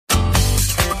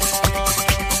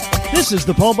This is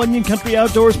the Paul Bunyan Country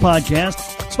Outdoors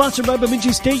Podcast, sponsored by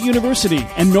Bemidji State University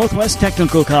and Northwest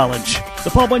Technical College.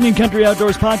 The Paul Bunyan Country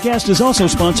Outdoors Podcast is also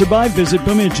sponsored by Visit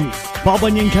Bemidji. Paul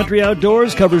Bunyan Country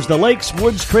Outdoors covers the lakes,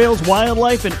 woods, trails,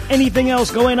 wildlife, and anything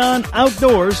else going on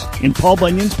outdoors in Paul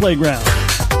Bunyan's playground.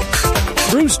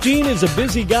 Bruce Jean is a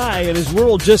busy guy, and his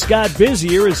world just got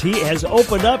busier as he has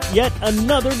opened up yet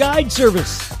another guide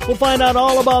service. We'll find out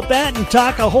all about that and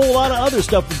talk a whole lot of other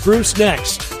stuff with Bruce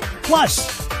next.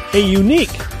 Plus, a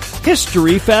unique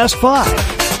History Fast Five.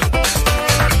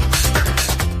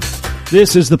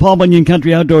 This is the Paul Bunyan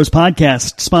Country Outdoors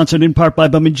Podcast, sponsored in part by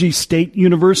Bemidji State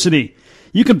University.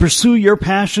 You can pursue your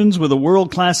passions with a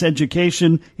world-class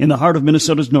education in the heart of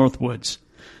Minnesota's Northwoods.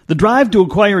 The drive to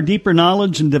acquire deeper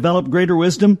knowledge and develop greater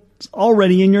wisdom is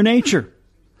already in your nature.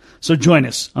 So join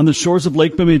us on the shores of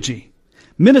Lake Bemidji.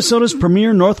 Minnesota's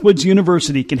premier Northwoods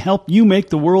University can help you make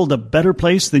the world a better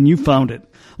place than you found it.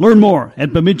 Learn more at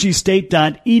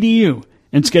bemidjistate.edu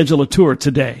and schedule a tour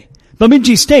today.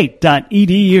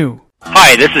 bemidjistate.edu.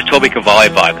 Hi, this is Toby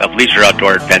Cavalli-Bach of Leisure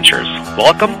Outdoor Adventures.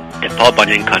 Welcome to Paul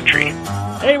Bunyan Country.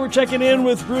 Hey, we're checking in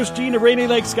with Bruce Jean of Rainy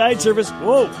Lakes Guide Service.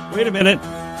 Whoa, wait a minute.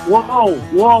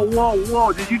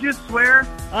 Whoa. Did you just swear?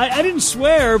 I didn't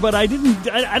swear, but I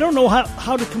don't know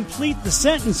how to complete the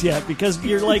sentence yet because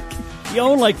you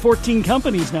own like 14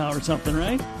 companies now or something,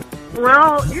 right?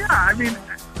 Well, yeah. I mean,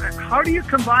 how do you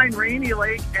combine Rainy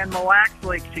Lake and Mille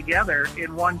Lake together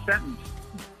in one sentence?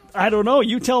 I don't know.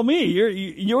 You tell me.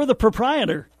 You're the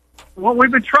proprietor. Well,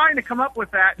 we've been trying to come up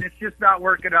with that, and it's just not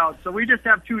working out. So we just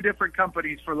have two different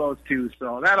companies for those two,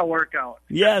 so that'll work out.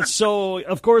 Yeah, so,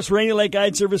 of course, Rainy Lake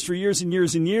Guide Service for years and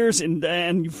years and years,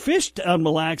 and you fished on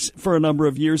Mille Lacs for a number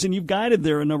of years, and you've guided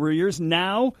there a number of years.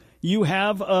 Now you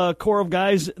have a core of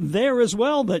guys there as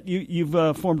well that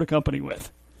you've formed a company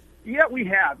with. Yeah, we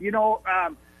have. You know,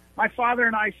 my father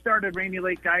and I started Rainy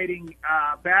Lake Guiding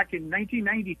back in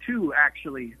 1992,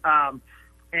 actually.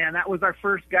 And that was our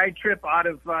first guide trip out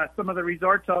of some of the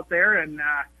resorts out there, and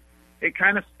it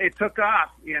took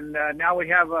off. And now we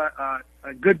have a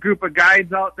good group of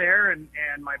guides out there, and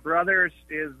my brother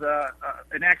is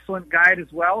an excellent guide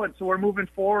as well. And so we're moving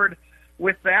forward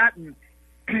with that. And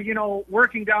you know,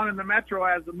 working down in the metro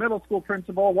as a middle school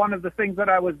principal, one of the things that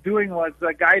I was doing was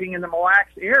guiding in the Mille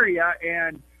Lacs area,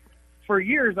 and for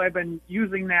years, I've been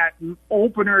using that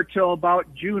opener till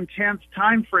about June 10th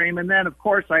time frame, and then, of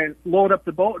course, I load up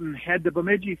the boat and head to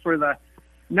Bemidji for the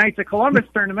Knights of Columbus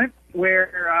tournament,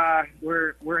 where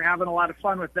we're having a lot of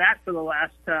fun with that for the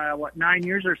last 9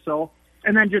 years or so,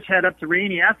 and then just head up to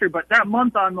Rainy after. But that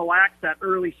month on Mille Lacs, that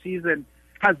early season,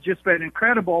 has just been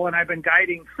incredible, and I've been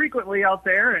guiding frequently out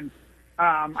there, and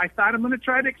I thought I'm going to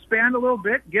try to expand a little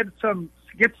bit, get some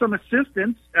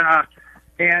assistance.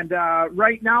 And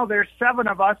right now, there's 7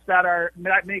 of us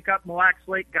that make up Mille Lacs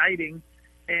Lake Guiding,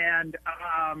 and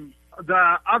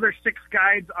the other 6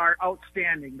 guides are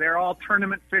outstanding. They're all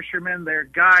tournament fishermen. They're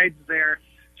guides. They're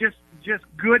just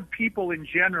good people in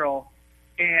general,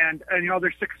 and you know,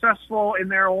 they're successful in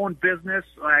their own business.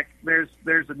 Like there's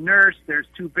a nurse, there's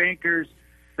 2 bankers,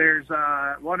 there's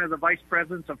one of the vice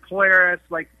presidents of Polaris.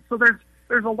 So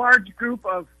there's a large group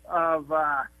of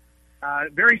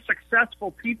very successful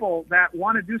people that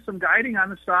want to do some guiding on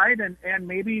the side and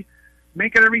maybe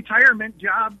make it a retirement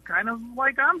job, kind of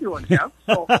like I'm doing, Jeff.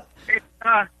 So,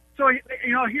 so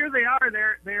you know, here they are.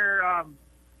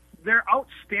 They're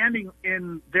outstanding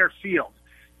in their field.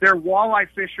 They're walleye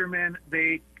fishermen.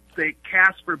 They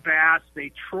cast for bass.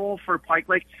 They troll for pike.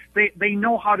 Like they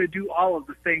know how to do all of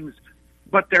the things,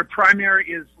 but their primary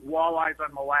is walleyes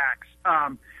on Mille Lacs.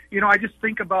 You know, I just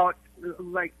think about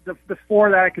like the 4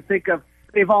 that I could think of.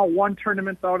 They've all won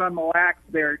tournaments out on Mille Lacs.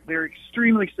 They're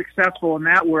extremely successful in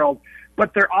that world,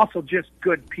 but they're also just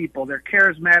good people. They're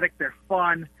charismatic, they're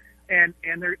fun, and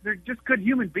they're just good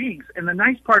human beings. And the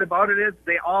nice part about it is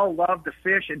they all love to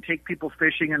fish and take people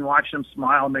fishing and watch them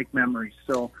smile and make memories.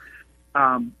 So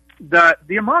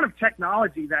the amount of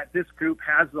technology that this group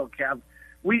has, though, Kev,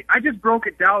 I just broke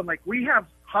it down. Like, we have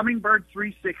Humminbird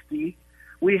 360.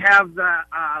 We have the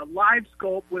live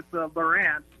scope with the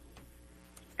Lowrance,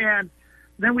 and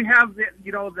then we have the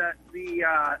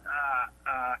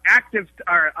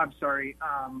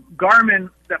Garmin,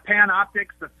 the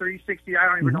Panoptix, the 360. I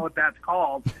don't even know what that's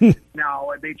called.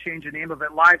 Now they changed the name of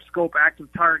it. Live scope,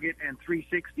 Active Target, and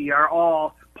 360 are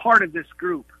all part of this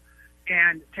group,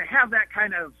 and to have that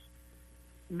kind of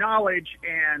knowledge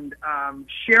and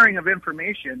sharing of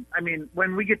information. I mean,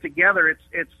 when we get together,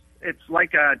 it's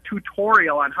like a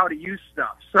tutorial on how to use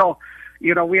stuff. So,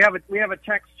 you know, we have a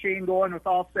text chain going with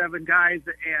all 7 guys,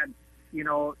 and you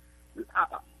know,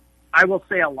 I will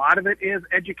say a lot of it is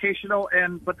educational,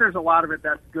 but there's a lot of it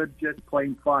that's good, just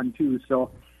plain fun too.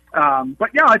 So, but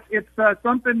yeah, it's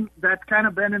something that's kind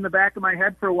of been in the back of my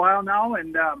head for a while now,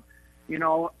 and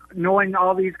knowing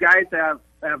all these guys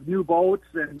have new boats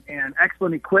and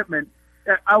excellent equipment.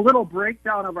 A little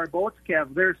breakdown of our boats,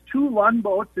 Kev. There's 2 Lund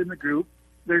boats in the group.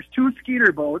 There's 2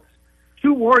 Skeeter boats,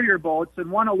 2 Warrior boats,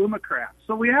 and 1 Alumacraft.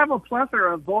 So we have a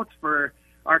plethora of boats for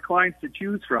our clients to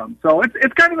choose from. So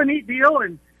it's kind of a neat deal,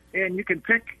 and you can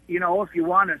pick, if you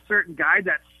want a certain guide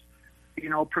that's,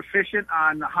 proficient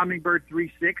on the Humminbird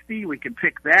 360, we can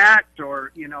pick that,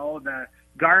 or, the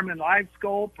Garmin Live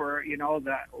Scope, or,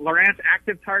 the Lowrance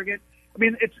Active Target. I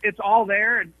mean, it's all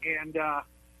there, and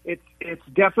it's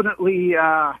definitely,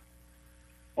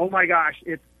 oh my gosh,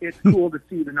 it's cool to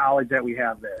see the knowledge that we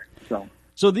have there.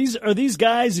 So these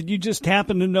guys that you just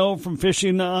happen to know from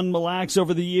fishing on Mille Lacs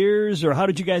over the years, or how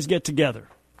did you guys get together?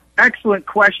 Excellent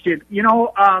question.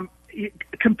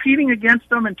 Competing against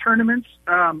them in tournaments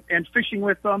and fishing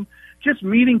with them, just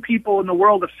meeting people in the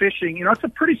world of fishing. It's a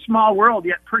pretty small world,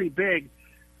 yet pretty big.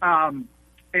 And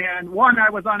I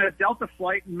was on a Delta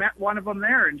flight and met one of them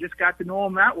there and just got to know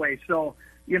them that way. So,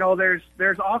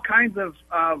 there's all kinds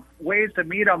of ways to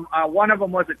meet them. One of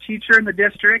them was a teacher in the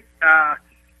district,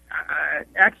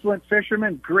 excellent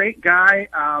fisherman, great guy.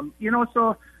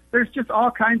 So there's just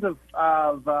all kinds of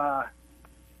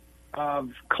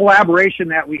collaboration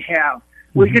that we have.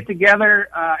 We get together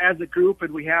as a group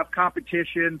and we have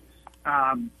competition.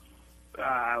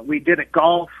 We did a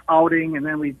golf outing, and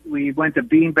then we went to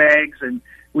beanbags, and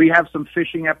we have some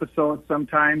fishing episodes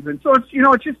sometimes. And so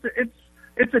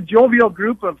it's a jovial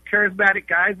group of charismatic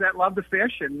guys that love to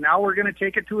fish, and now we're going to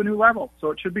take it to a new level.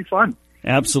 So it should be fun.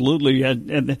 Absolutely.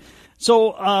 And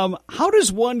so how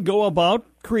does one go about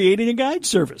creating a guide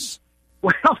service?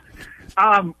 Well,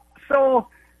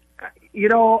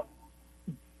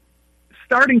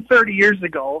 starting 30 years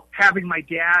ago, having my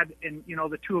dad and,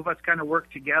 the two of us kind of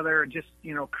work together and just,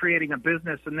 creating a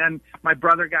business. And then my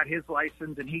brother got his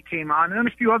license and he came on, and then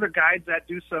a few other guides that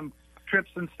do some trips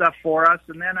and stuff for us.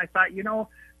 And then I thought,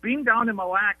 being down in Mille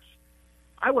Lacs,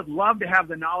 I would love to have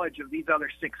the knowledge of these other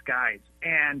 6 guys,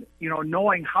 and,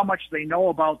 knowing how much they know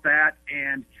about that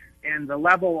and the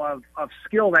level of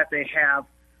skill that they have.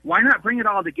 Why not bring it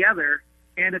all together?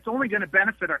 And it's only going to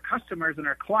benefit our customers and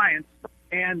our clients,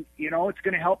 and, it's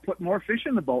going to help put more fish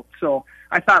in the boat. So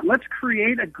I thought, let's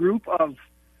create a group of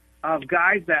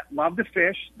guys that love to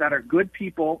fish, that are good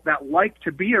people, that like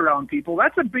to be around people.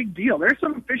 That's a big deal. There's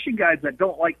some fishing guys that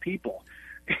don't like people,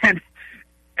 and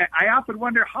I often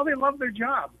wonder how they love their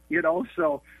job,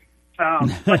 so,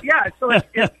 but yeah, so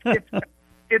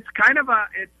it's kind of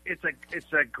it's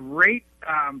a great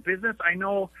business. I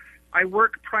know I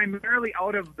work primarily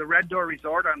out of the Red Door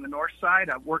Resort on the north side.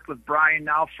 I've worked with Brian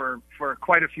now for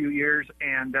quite a few years,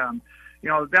 and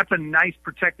that's a nice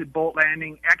protected boat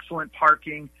landing, excellent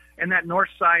parking, and that north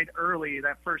side early,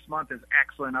 that first month is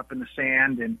excellent up in the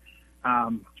sand, and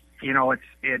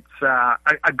it's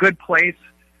a good place.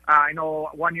 I know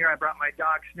one year I brought my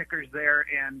dog Snickers there,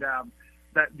 and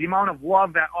the amount of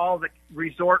love that all the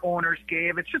resort owners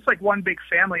gave, it's just like one big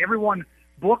family. Everyone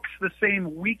books the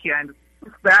same weekend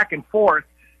back and forth,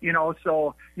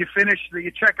 so you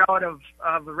check out of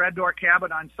the Red Door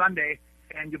cabin on Sunday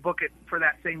and you book it for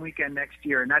that same weekend next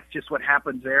year. And that's just what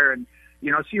happens there. And,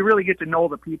 so you really get to know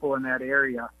the people in that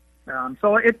area.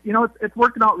 So it's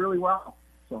working out really well.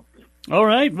 So. All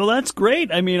right. Well, that's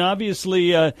great. I mean, obviously,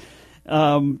 you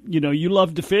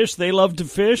love to fish. They love to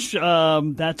fish.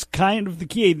 That's kind of the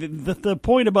key. The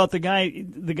point about the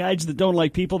guides that don't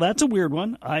like people, that's a weird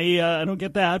one. I don't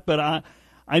get that, but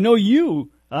I know you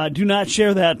do not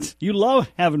share that. You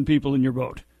love having people in your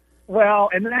boat. Well,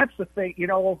 and that's the thing.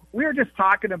 We were just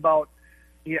talking about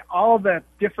all the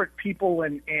different people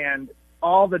and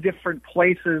all the different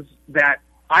places that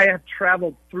I have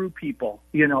traveled through people,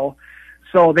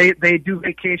 So they do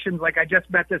vacations. Like I just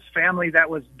met this family that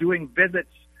was doing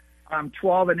visits to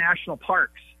all the national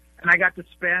parks. And I got to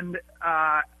spend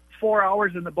 4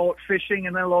 hours in the boat fishing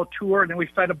and then a little tour, and then we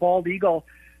fed a bald eagle.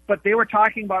 But they were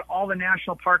talking about all the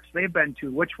national parks they've been to,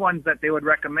 which ones that they would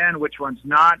recommend, which ones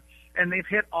not. And they've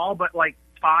hit all but like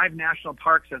 5 national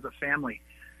parks as a family.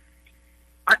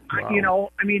 Wow.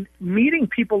 Meeting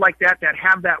people like that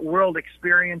have that world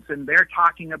experience and they're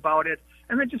talking about it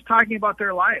and they're just talking about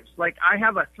their lives. Like I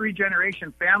have a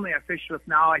 3-generation family I fish with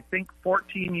now, I think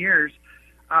 14 years.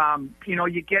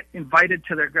 You get invited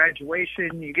to their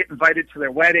graduation, you get invited to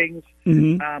their weddings.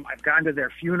 Mm-hmm. I've gone to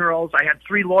their funerals. I had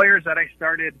 3 lawyers that I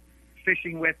started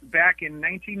fishing with back in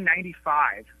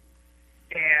 1995.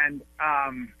 And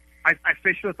I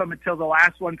fished with them until the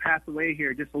last one passed away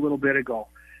here just a little bit ago.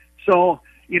 So,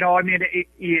 I mean,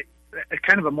 it's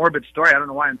kind of a morbid story. I don't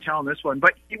know why I'm telling this one,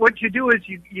 but what you do is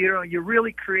you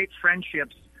really create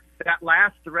friendships that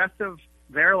last the rest of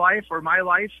their life or my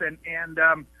life. And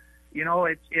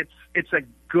it's a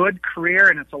good career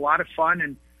and it's a lot of fun.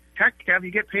 And heck, Kev,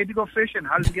 you get paid to go fishing.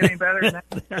 How does it get any better than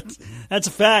that? That's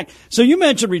a fact. So you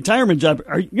mentioned retirement job.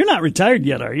 You're not retired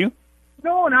yet, are you?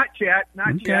 No, not yet.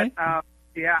 Not okay.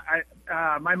 yet.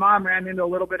 My mom ran into a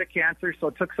little bit of cancer, so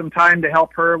it took some time to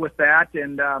help her with that.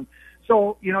 And,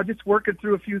 so, just working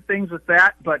through a few things with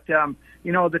that. But,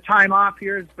 the time off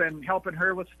here has been helping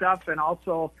her with stuff and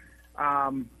also,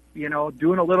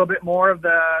 doing a little bit more of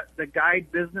the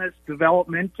guide business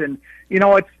development. And,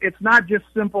 it's not just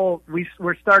simple.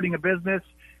 We're starting a business.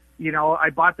 I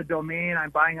bought the domain.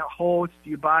 I'm buying a host.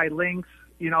 You buy links.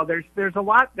 There's a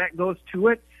lot that goes to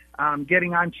it.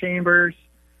 Getting on Chambers,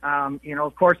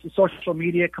 of course, the social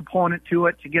media component to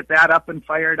it to get that up and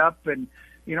fired up and,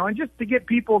 and just to get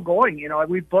people going.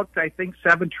 We've booked, I think,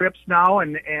 7 trips now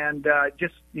and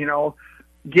just,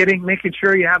 making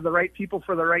sure you have the right people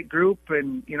for the right group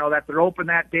and, that they're open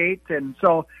that date. And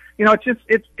so,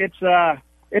 it's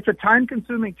a time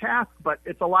consuming task, but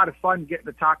it's a lot of fun getting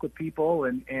to talk with people.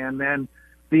 And then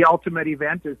the ultimate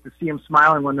event is to see them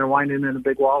smiling when they're winding in a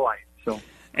big walleye. So.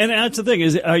 And that's the thing,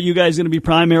 are you guys going to be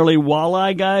primarily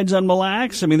walleye guides on Mille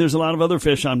Lacs? I mean, there's a lot of other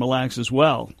fish on Mille Lacs as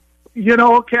well.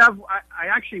 Kev, I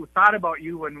actually thought about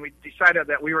you when we decided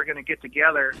that we were going to get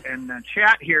together and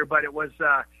chat here, but it was,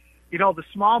 the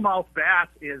smallmouth bass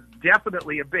is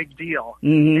definitely a big deal.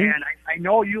 Mm-hmm. And I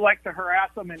know you like to harass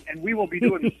them, and we will be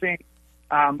doing the same.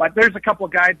 But there's a couple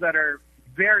of guys that are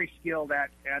very skilled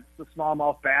at the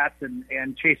smallmouth bass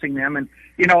and chasing them. And,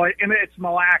 it's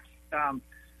Mille Lacs.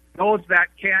 Those that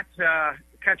can't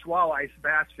catch walleyes,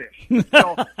 bass fish.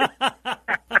 So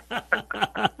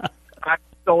I'm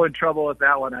so in trouble with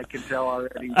that one, I can tell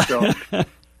already. So,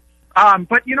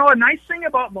 but a nice thing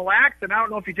about Mille Lacs, and I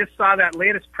don't know if you just saw that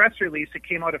latest press release that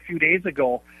came out a few days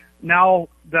ago. Now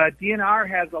the DNR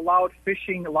has allowed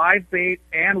fishing live bait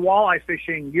and walleye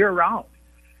fishing year round.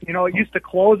 It used to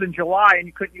close in July and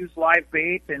you couldn't use live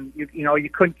bait and you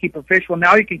couldn't keep a fish. Well,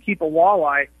 now you can keep a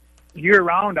walleye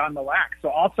year-round on the Lac. So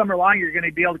all summer long, you're going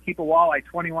to be able to keep a walleye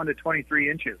 21 to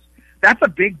 23 inches. That's a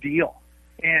big deal.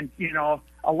 And,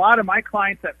 a lot of my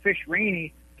clients that fish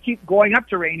Rainy keep going up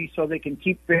to Rainy so they can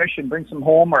keep fish and bring some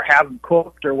home or have them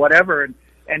cooked or whatever.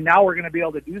 And now we're going to be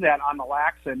able to do that on the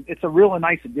Lacs, and it's a really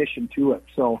nice addition to it.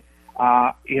 So,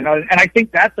 and I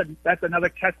think that's another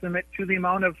testament to the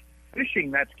amount of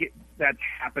fishing that's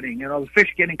happening. The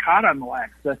fish getting caught on the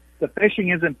Lacs. The fishing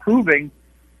is improving.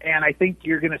 And I think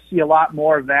you're going to see a lot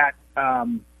more of that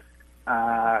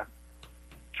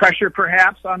pressure,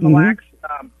 perhaps, on the Lacs.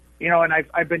 And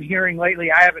I've been hearing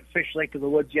lately. I haven't fished Lake of the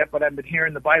Woods yet, but I've been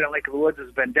hearing the bite on Lake of the Woods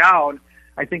has been down.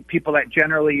 I think people that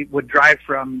generally would drive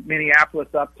from Minneapolis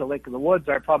up to Lake of the Woods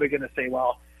are probably going to say,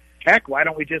 "Well, heck, why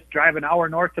don't we just drive an hour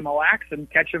north to Mille Lacs and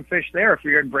catch some fish there? If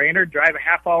you're in Brainerd, drive a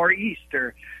half hour east,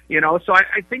 or So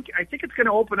I think it's going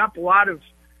to open up a lot of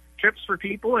trips for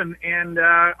people, and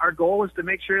our goal is to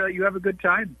make sure that you have a good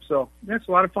time. So that's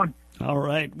a lot of fun. All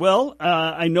right. Well,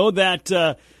 I know that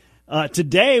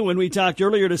today when we talked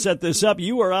earlier to set this up,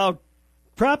 you were out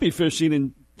crappie fishing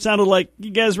and it sounded like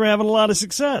you guys were having a lot of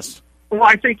success. Well,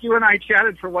 I think you and I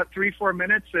chatted for 3-4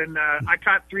 minutes, and I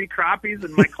caught 3 crappies,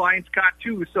 and my clients caught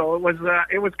 2. So it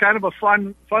was kind of a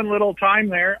fun little time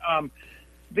there.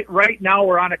 Right now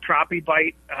we're on a crappie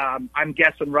bite. I'm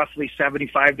guessing roughly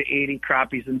 75 to 80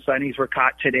 crappies and sunnies were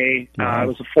caught today. It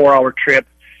was a 4-hour trip.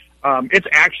 It's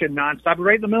action nonstop,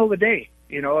 right in the middle of the day.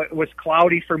 It was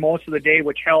cloudy for most of the day,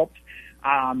 which helped.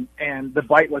 And the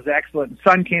bite was excellent. The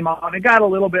sun came out. It got a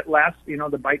little bit less.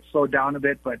 The bite slowed down a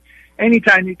bit, but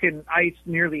anytime you can ice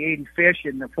nearly 80 fish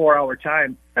in a 4-hour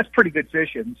time, that's pretty good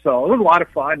fishing. So it was a lot of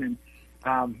fun. And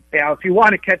if you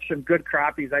want to catch some good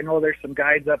crappies, I know there's some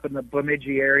guides up in the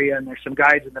Bemidji area and there's some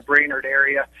guides in the Brainerd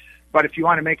area. But if you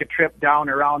want to make a trip down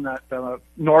around the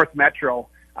North Metro,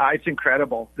 it's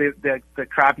incredible. The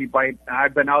crappie bite.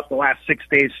 I've been out the last 6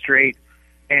 days straight,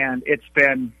 and it's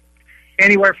been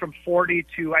anywhere from 40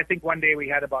 to, I think one day we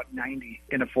had about 90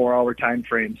 in a 4-hour time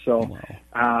frame. So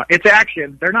it's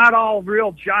action. They're not all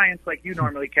real giants like you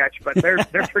normally catch, but they're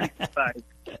pretty good size.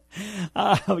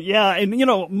 Yeah,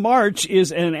 and March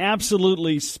is an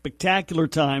absolutely spectacular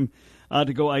time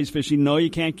to go ice fishing. No,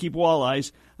 you can't keep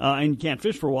walleyes, and you can't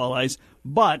fish for walleyes,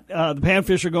 but the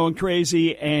panfish are going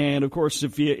crazy, and of course,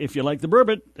 if you like the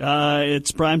burbot,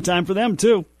 it's prime time for them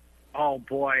too. Oh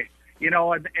boy.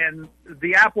 And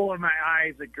the apple in my eye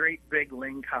is a great big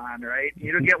Lincoln, right?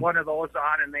 You don't get one of those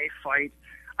on and they fight.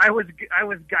 I was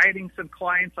guiding some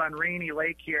clients on Rainy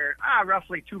Lake here,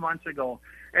 roughly 2 months ago,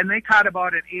 and they caught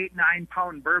about an 8-9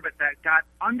 pound burbot that got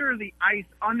under the ice,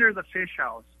 under the fish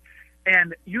house.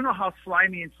 And you know how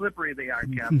slimy and slippery they are,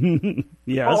 Kev.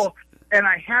 Yes. Oh, and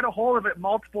I had a hold of it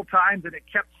multiple times, and it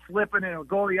kept slipping, and it would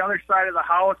go to the other side of the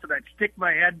house, and I'd stick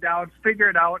my head down, figure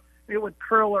it out. It would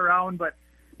curl around, but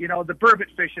you know, the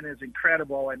burbot fishing is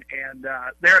incredible, and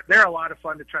they're a lot of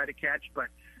fun to try to catch. But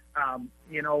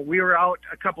you know, we were out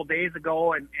a couple days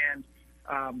ago, and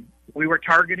we were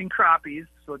targeting crappies.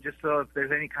 So just so if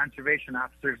there's any conservation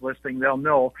officers listening, they'll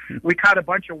know. We caught a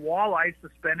bunch of walleyes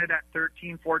suspended at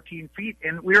 13, 14 feet,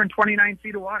 and we were in 29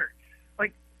 feet of water.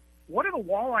 Like, what are the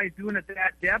walleyes doing at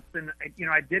that depth? And you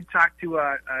know, I did talk to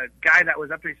a guy that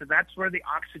was up there. He said that's where the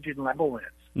oxygen level is.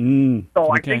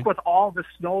 So I think with all the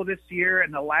snow this year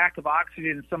and the lack of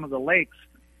oxygen in some of the lakes,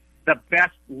 the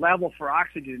best level for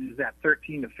oxygen is that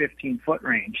 13 to 15 foot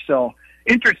range. So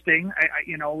interesting.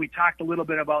 You know, we talked a little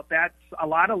bit about that. A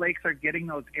lot of lakes are getting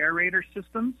those aerator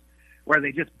systems where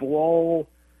they just blow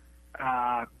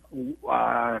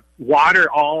water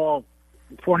all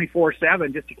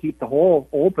 24/7 just to keep the hole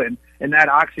open, and that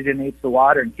oxygenates the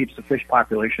water and keeps the fish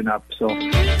population up. So.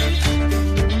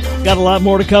 Got a lot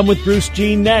more to come with Bruce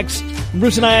Jean next.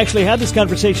 Bruce and I actually had this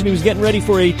conversation. He was getting ready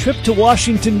for a trip to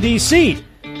Washington, D.C.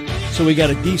 So we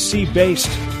got a D.C.-based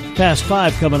Fast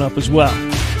 5 coming up as well.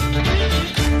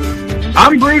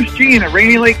 I'm Bruce Jean at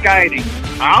Rainy Lake Guiding.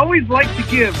 I always like to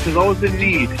give to those in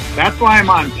need. That's why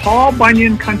I'm on Paul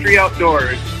Bunyan Country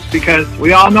Outdoors, because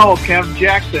we all know Kev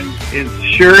Jackson is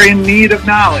sure in need of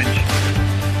knowledge.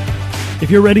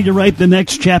 If you're ready to write the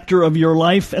next chapter of your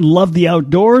life and love the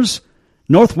outdoors,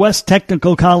 Northwest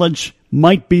Technical College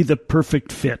might be the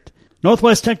perfect fit.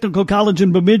 Northwest Technical College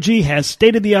in Bemidji has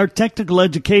state-of-the-art technical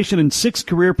education and 6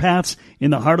 career paths in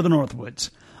the heart of the Northwoods.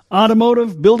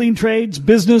 Automotive, building trades,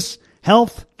 business,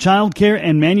 health, childcare,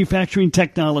 and manufacturing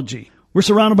technology. We're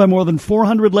surrounded by more than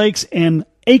 400 lakes and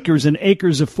acres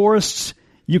of forests.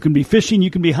 You can be fishing, you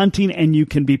can be hunting, and you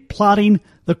can be plotting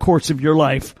the course of your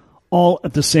life, all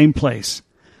at the same place.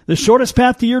 The shortest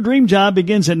path to your dream job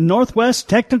begins at Northwest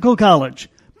Technical College,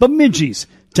 Bemidji's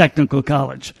Technical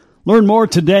College. Learn more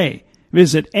today.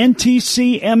 Visit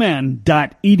ntcmn.edu.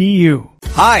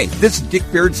 Hi, this is Dick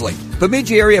Beardsley,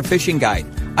 Bemidji Area Fishing Guide.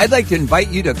 I'd like to invite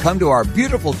you to come to our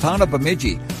beautiful town of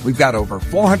Bemidji. We've got over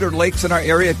 400 lakes in our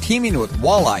area teeming with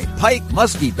walleye, pike,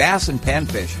 muskie, bass, and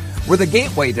panfish. We're the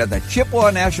gateway to the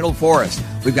Chippewa National Forest.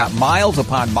 We've got miles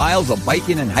upon miles of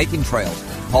biking and hiking trails.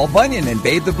 Paul Bunyan and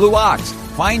Bathe the Blue Ox.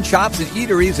 Fine shops and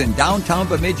eateries in downtown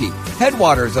Bemidji.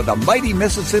 Headwaters of the mighty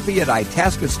Mississippi at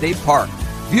Itasca State Park.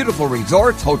 Beautiful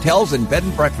resorts, hotels, and bed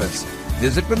and breakfasts.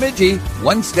 Visit Bemidji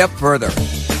one step further.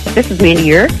 This is Mandy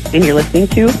Ure, and you're listening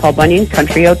to Paul Bunyan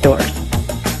Country Outdoors.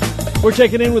 We're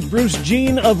checking in with Bruce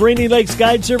Jean of Rainy Lakes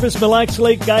Guide Service, Mille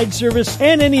Lake Guide Service,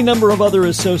 and any number of other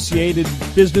associated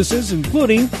businesses,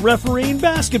 including refereeing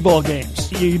basketball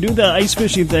games. You do the ice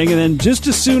fishing thing, and then just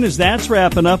as soon as that's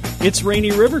wrapping up, it's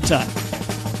Rainy River time.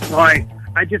 Well,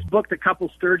 I just booked a couple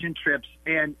sturgeon trips,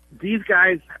 and these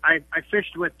guys I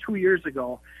fished with 2 years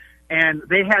ago, and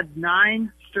they had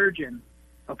 9 sturgeon,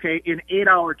 in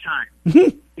 8-hour time.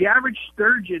 The average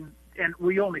sturgeon, and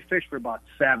we only fished for about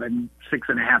 7,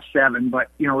 6.5, 7, but,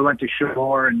 we went to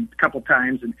shore and a couple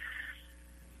times, and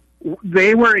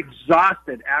they were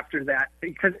exhausted after that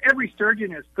because every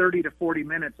sturgeon is 30 to 40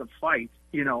 minutes of fight,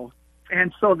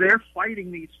 and so they're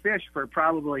fighting these fish for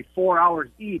probably 4 hours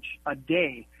each a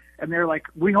day. And they're like,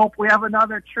 we hope we have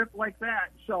another trip like that.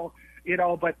 So,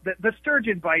 but the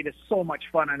sturgeon bite is so much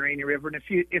fun on Rainy River. And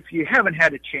if you haven't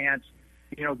had a chance,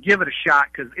 give it a shot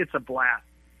because it's a blast.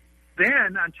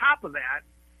 Then on top of that,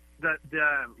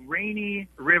 the Rainy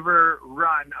River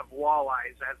run of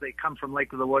walleyes as they come from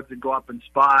Lake of the Woods and go up and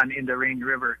spawn into Rainy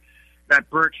River, that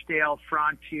Birchdale,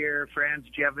 Frontier, Franz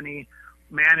Jevany,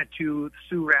 Manitou,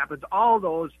 Sioux Rapids, all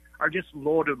those are just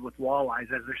loaded with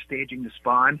walleyes as they're staging to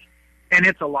spawn. And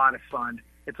it's a lot of fun.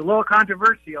 It's a little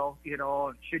controversial,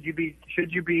 should you be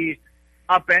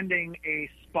upending a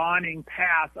spawning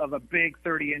path of a big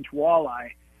 30-inch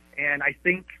walleye? And I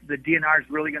think the DNR is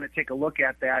really going to take a look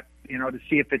at that, to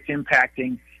see if it's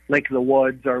impacting Lake of the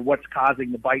Woods or what's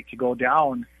causing the bite to go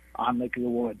down on Lake of the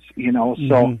Woods,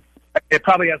 So it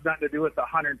probably has nothing to do with the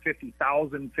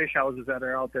 150,000 fish houses that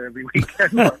are out there every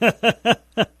weekend.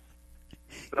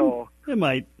 So it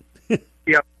might.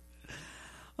 Yep.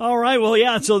 All right. Well,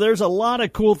 yeah. So there's a lot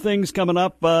of cool things coming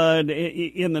up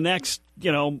in the next,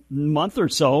 month or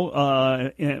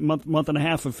so, month and a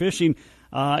half of fishing.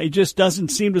 It just doesn't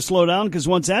seem to slow down because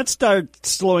once that starts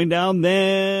slowing down,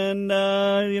 then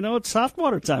it's soft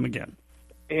water time again.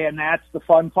 and that's the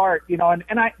fun part, you know. And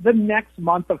the next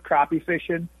month of crappie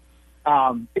fishing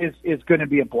is going to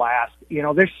be a blast. You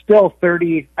know, there's still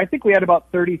I think we had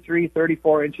about 33,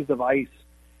 34 inches of ice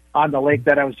on the lake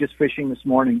that I was just fishing this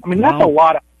morning. I mean, that's a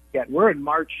lot of ice yet. We're in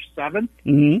March 7th.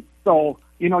 Mm-hmm. So,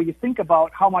 you know, you think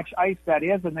about how much ice that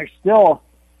is, and there's still,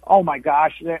 oh my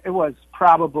gosh, it was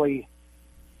probably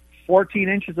 14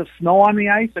 inches of snow on the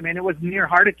ice. I mean, it was near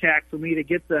heart attack for me to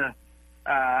get the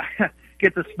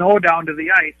snow down to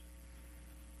the ice.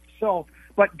 So,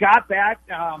 but got that,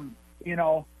 you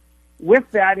know, with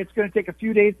that, it's going to take a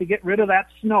few days to get rid of that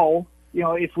snow, you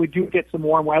know, if we do get some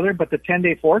warm weather. But the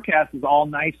 10-day forecast is all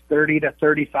nice, 30 to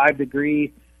 35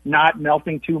 degree, not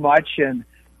melting too much. And,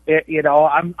 you know,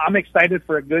 I'm excited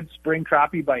for a good spring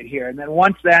crappie bite here. And then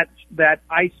once that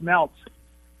ice melts,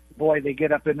 boy, they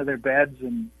get up into their beds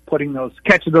and catching those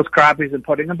crappies and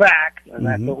putting them back. And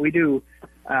that's what we do,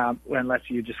 unless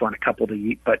you just want a couple to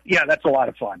eat. But, yeah, that's a lot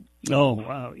of fun. Oh,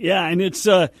 wow. Yeah, and it's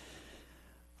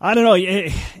I don't know.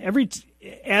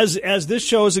 As this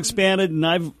show has expanded, and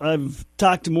I've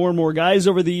talked to more and more guys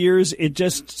over the years, it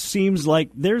just seems like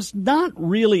there's not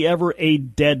really ever a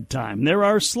dead time. There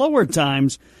are slower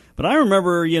times, but I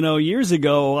remember, you know, years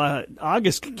ago,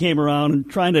 August came around, and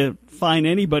trying to find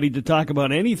anybody to talk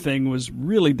about anything was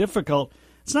really difficult.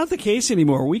 It's not the case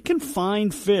anymore. We can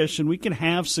find fish and we can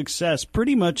have success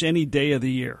pretty much any day of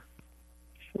the year.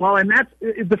 Well, and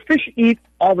the fish eat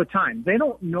all the time. They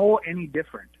don't know any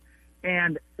different.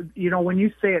 And, you know, when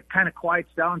you say it kind of quiets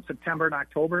down September and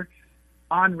October,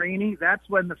 on rainy, that's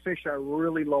when the fish are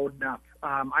really loading up.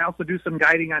 I also do some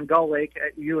guiding on Gull Lake.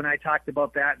 You and I talked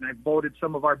about that, and I boated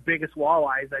some of our biggest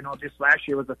walleyes. I know just last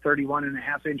year was a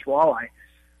 31.5-inch walleye.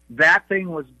 That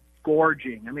thing was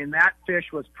gorging. I mean, that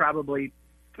fish was probably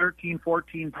 13,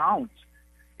 14 pounds.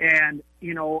 And,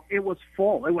 you know, it was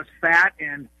full. It was fat,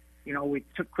 and, you know, we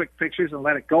took quick pictures and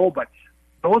let it go. But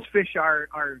those fish are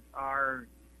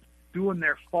doing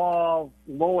their fall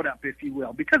load up, if you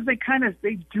will, because they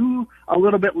do a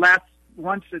little bit less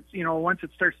once it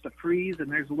starts to freeze and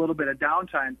there's a little bit of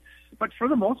downtime. But for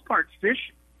the most part,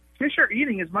 fish are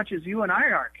eating as much as you and I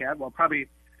are, Kev. Well, probably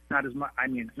not as much. I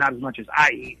mean, not as much as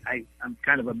I eat. I'm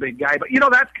kind of a big guy, but you know,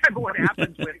 that's kind of what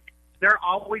happens with. They're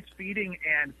always feeding,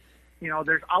 and you know,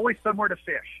 there's always somewhere to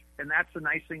fish, and that's the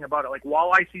nice thing about it. Like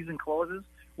walleye season closes,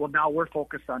 well, now we're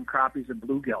focused on crappies and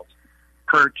bluegills.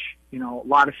 Perch, you know, a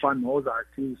lot of fun those are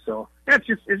too. So it's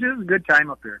just a good time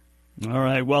up here. All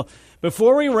right. Well,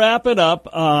 before we wrap it up,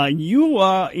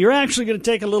 you're actually going to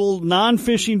take a little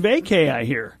non-fishing vacay, I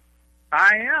hear.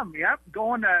 I am. Yep,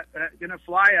 going to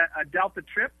fly a Delta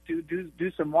trip to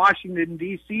do some Washington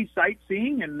D.C.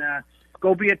 sightseeing and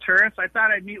go be a tourist. I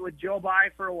thought I'd meet with Joe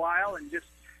By for a while and just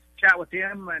chat with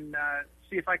him and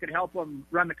see if I could help him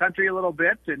run the country a little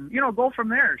bit and, you know, go from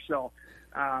there. So,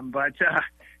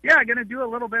 yeah, I'm going to do a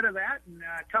little bit of that and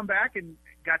come back, and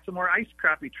got some more ice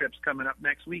crappie trips coming up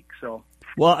next week. So,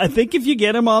 well, I think if you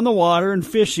get him on the water and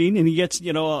fishing, and he gets,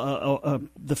 you know,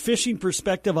 the fishing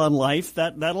perspective on life,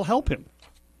 that'll help him.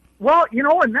 Well, you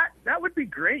know, and that would be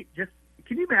great. Just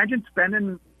can you imagine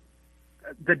spending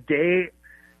the day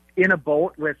in a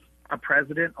boat with a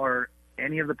president or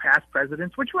any of the past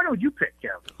presidents? Which one would you pick,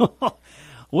 Kev?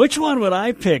 Which one would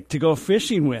I pick to go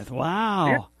fishing with? Wow.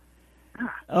 Yeah.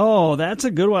 Oh, that's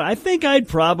a good one. I think I'd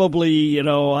probably, you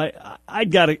know, I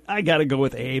gotta go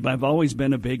with Abe. I've always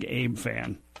been a big Abe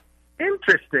fan.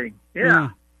 Interesting. Yeah.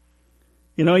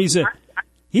 You know, he's a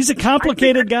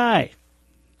complicated guy.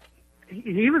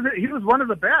 He was one of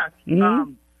the best.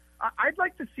 Mm-hmm. I'd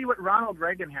like to see what Ronald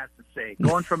Reagan has to say,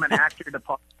 going from an actor to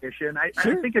politician.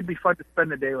 Sure. I think it'd be fun to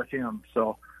spend the day with him.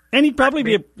 So, and he'd probably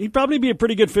be a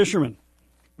pretty good fisherman.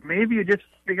 Maybe you just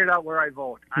figured out where I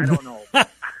vote. I don't know.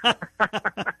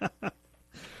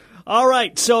 All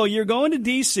right, so you're going to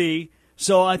D.C.,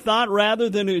 so I thought rather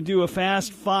than do a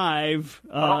fast five,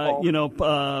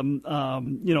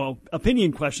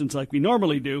 opinion questions like we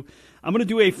normally do, I'm going to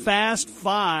do a fast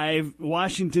five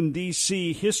Washington,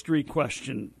 D.C. history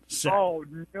question set. Oh,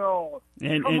 no.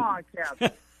 Come on,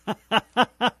 Cap.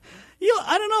 I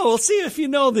don't know. We'll see if you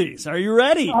know these. Are you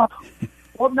ready?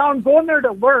 Well, now I'm going there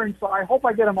to learn, so I hope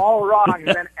I get them all wrong, and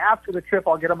then after the trip,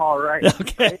 I'll get them all right.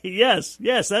 Okay. Yes.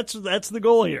 That's the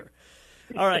goal here.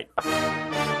 All right.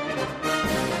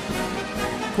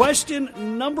 Question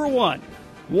number one.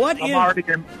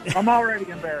 I'm already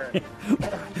embarrassed.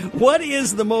 What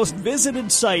is the most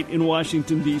visited site in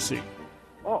Washington, D.C.?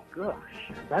 Oh, gosh.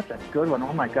 That's a good one.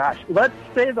 Oh, my gosh. Let's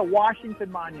say the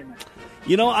Washington Monument.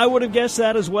 You know, I would have guessed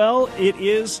that as well. It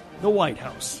is the White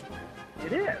House.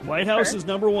 It is. White House is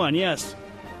number one, yes.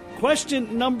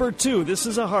 Question number two. This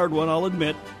is a hard one, I'll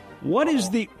admit. What is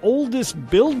the oldest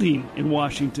building in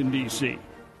Washington, D.C.?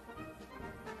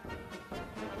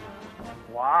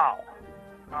 Wow.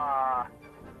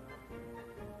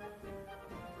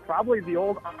 Probably the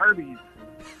old Arby's.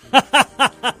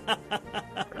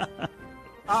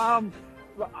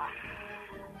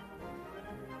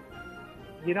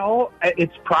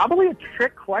 It's probably a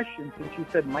trick question since you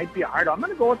said might be hard. I'm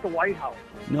going to go with the White House.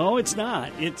 No, it's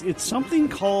not. It's something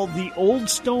called the Old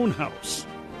Stone House.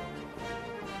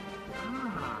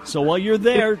 So while you're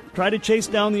there, try to chase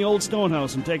down the Old Stone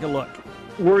House and take a look.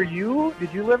 Did you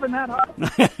live in that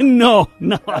house? No,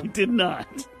 I did not.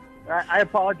 I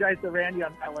apologize to Randy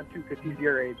on that one, too, because he's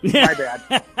your age. My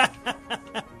bad.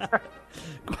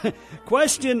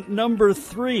 Question number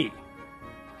 3.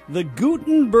 The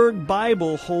Gutenberg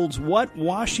Bible holds what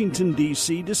Washington,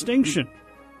 D.C. distinction?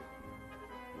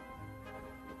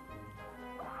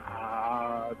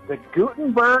 The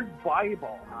Gutenberg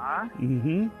Bible, huh?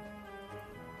 Mm-hmm.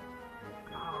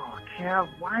 Oh, Kev,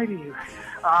 why do you...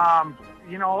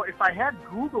 if I had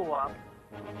Google up...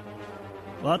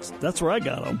 Well, that's where I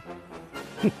got them.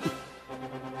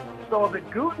 So the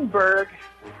Gutenberg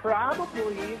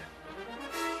probably...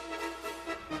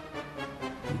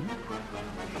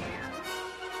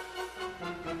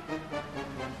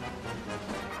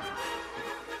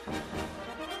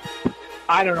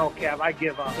 I don't know, Kev. I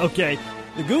give up. Okay.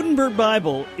 The Gutenberg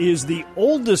Bible is the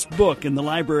oldest book in the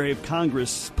Library of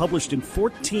Congress, published in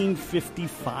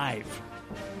 1455.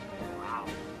 Wow.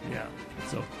 Yeah.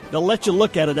 So they'll let you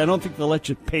look at it. I don't think they'll let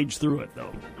you page through it,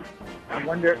 though. I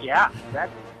wonder. Yeah,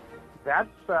 that's.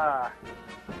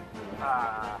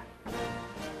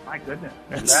 My goodness.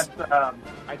 I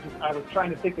was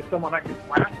trying to think of someone I could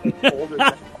class as older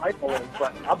than Michael is,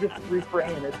 but I'll just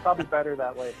refrain. It's probably better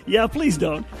that way. Yeah, please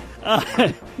don't.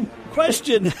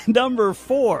 Question number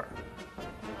 4.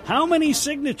 How many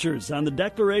signatures on the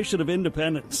Declaration of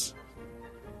Independence?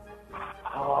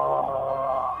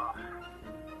 Oh,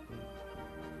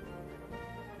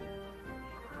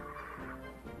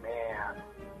 man.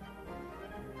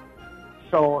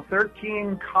 So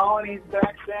 13 colonies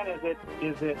back then.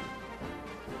 Is it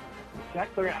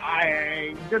Declaration?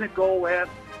 I'm gonna go with.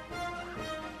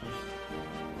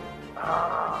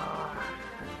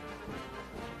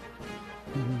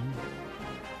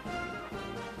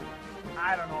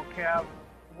 I don't know, Kev.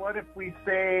 What if we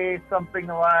say something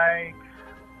like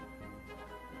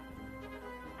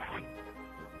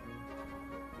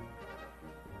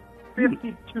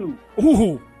 52?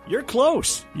 Ooh, you're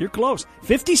close.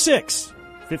 56.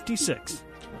 56.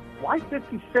 Why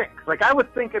 56? Like, I was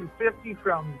thinking 50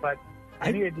 but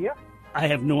any idea? I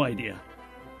have no idea.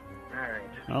 All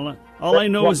right. All I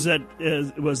know was that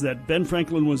Ben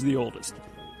Franklin was the oldest.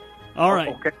 All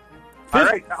right. Okay. All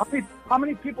right. How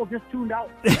many people just tuned out?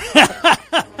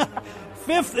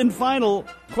 Fifth and final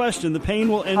question. The pain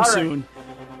will end All soon.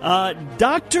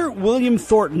 Dr. William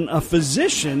Thornton, a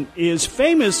physician, is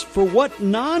famous for what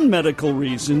non-medical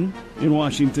reason in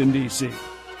Washington, D.C.?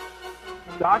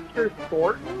 Dr.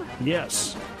 Thornton?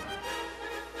 Yes.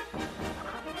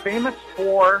 Famous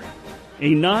for?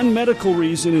 A non-medical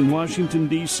reason in Washington,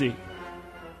 D.C.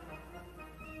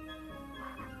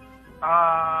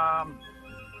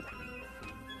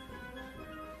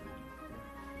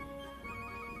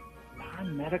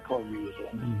 Non-medical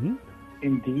reason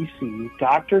in D.C.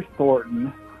 Dr.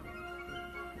 Thornton.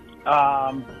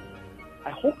 I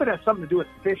hope it has something to do with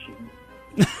fishing.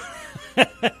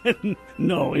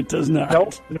 No, it does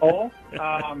not. No.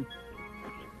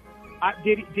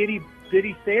 Did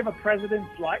he save a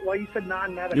president's life? Well, you said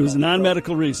non-medical. It was a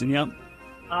non-medical reason. Yep.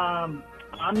 I'm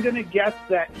going to guess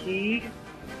that he.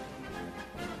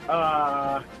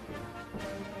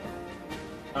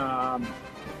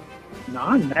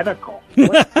 Non-medical.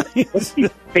 What's he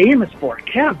famous for?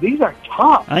 Kev, these are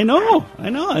tough. I know. I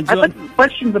like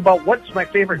questions about what's my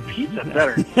favorite pizza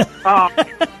better.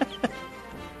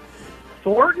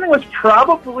 Thornton was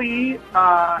probably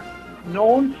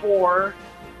known for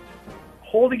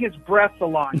holding his breath the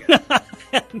longest.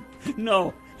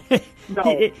 No.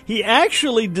 He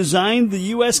actually designed the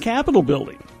U.S. Capitol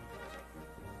building.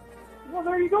 Well,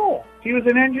 there you go. He was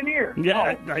an engineer.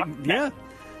 Yeah, yeah.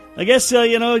 I guess,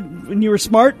 when you were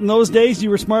smart in those days, you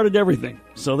were smart at everything.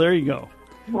 So there you go.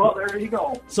 Well, there you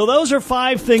go. So those are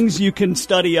 5 things you can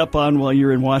study up on while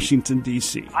you're in Washington,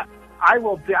 D.C. I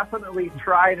will definitely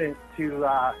try to see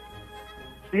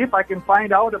if I can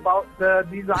find out about the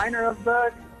designer of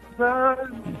the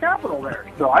Capitol there.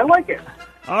 So I like it.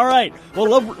 All right.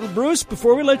 Well, Bruce,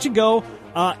 before we let you go,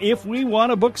 if we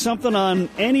want to book something on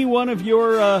any one of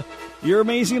your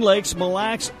amazing lakes, Mille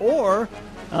Lacs or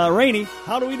Rainy,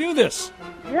 how do we do this?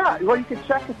 Yeah, well, you can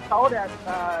check us out at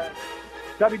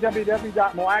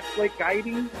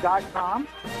www.mille-lakeguiding.com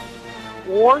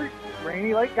or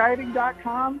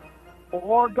rainylakeguiding.com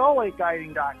or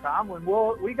golakeguiding.com. And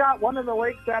we got one of the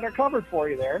lakes that are covered for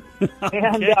you there.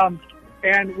 Okay.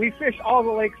 And we fish all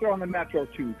the lakes around the metro,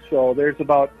 too. So there's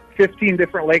about 15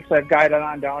 different lakes I've guided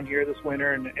on down here this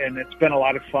winter, and it's been a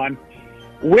lot of fun.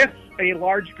 With a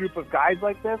large group of guides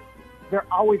like this, they're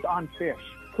always on fish.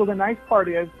 So the nice part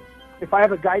is, if I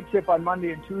have a guide trip on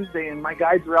Monday and Tuesday and my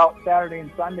guides are out Saturday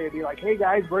and Sunday, I'd be like, hey,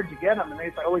 guys, where'd you get them? And they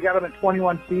say, oh, we got them at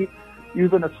 21 feet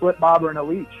using a slip bobber and a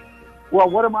leech. Well,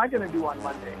 what am I going to do on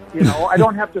Monday? You know, I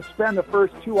don't have to spend the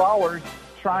first 2 hours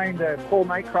trying to pull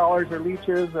night crawlers or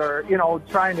leeches or, you know,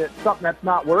 trying to something that's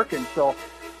not working. So,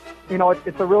 you know,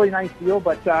 it's a really nice deal.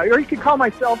 But or you can call my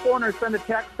cell phone or send a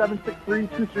text,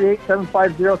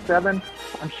 763-238-7507.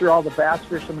 I'm sure all the bass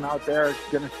fishermen out there are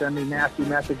going to send me nasty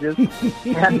messages. and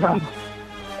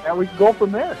we can go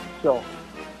from there. So.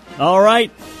 All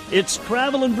right. It's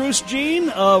Travelin' Bruce Jean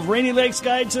of Rainy Lakes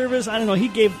Guide Service. I don't know, he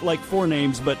gave like 4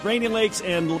 names, but Rainy Lakes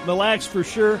and Mille Lacs for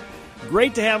sure.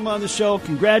 Great to have him on the show.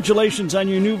 Congratulations on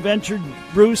your new venture,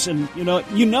 Bruce. And, you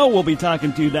know we'll be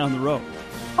talking to you down the road.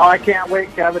 Oh, I can't wait,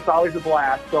 Kev. It's always a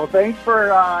blast. So thanks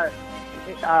for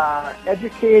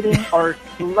educating or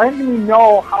letting me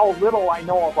know how little I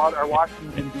know about our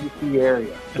Washington, D.C.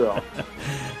 area. So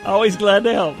always glad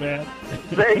to help, man.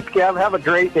 Thanks, Kev. Have a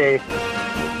great day.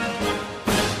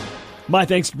 My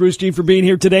thanks to Bruce Jean for being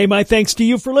here today. My thanks to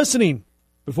you for listening.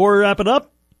 Before we wrap it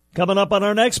up, coming up on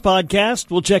our next podcast,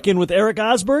 we'll check in with Eric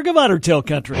Osberg of Otter Tail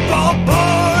Country.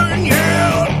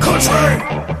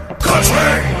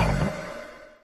 Country!